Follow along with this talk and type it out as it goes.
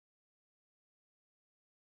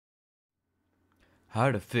How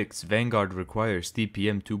to fix Vanguard requires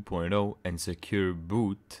TPM 2.0 and secure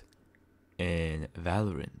boot in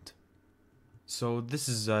Valorant. So this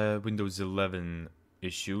is a Windows 11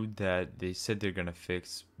 issue that they said they're gonna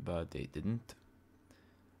fix, but they didn't.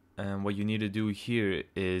 And what you need to do here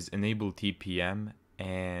is enable TPM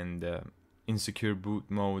and in secure boot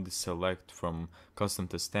mode select from custom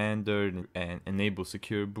to standard and enable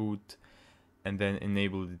secure boot, and then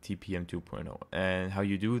enable the TPM 2.0. And how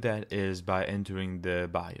you do that is by entering the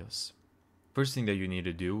BIOS. First thing that you need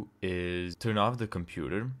to do is turn off the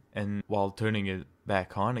computer, and while turning it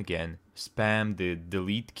back on again, spam the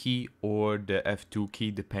delete key or the F2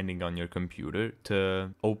 key depending on your computer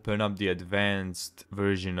to open up the advanced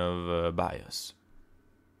version of BIOS.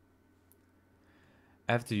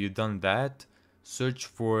 After you've done that, search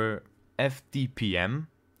for FTPM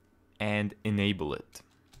and enable it.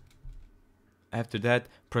 After that,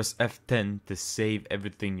 press F10 to save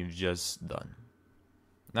everything you've just done.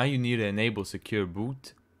 Now you need to enable secure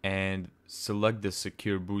boot and select the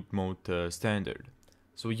secure boot mode to standard.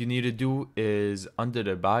 So what you need to do is under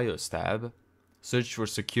the BIOS tab, search for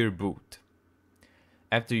secure boot.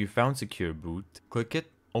 After you found secure boot, click it,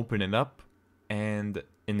 open it up, and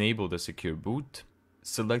enable the secure boot.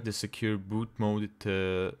 Select the secure boot mode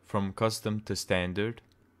from custom to standard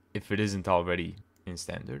if it isn't already in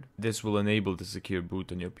standard. This will enable the secure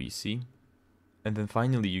boot on your PC. And then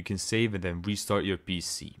finally you can save and then restart your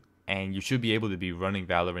PC. And you should be able to be running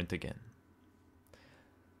Valorant again.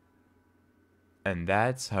 And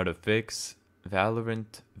that's how to fix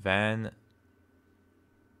Valorant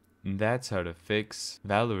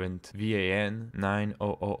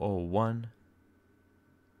VAN9001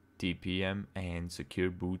 TPM and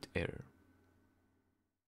secure boot error.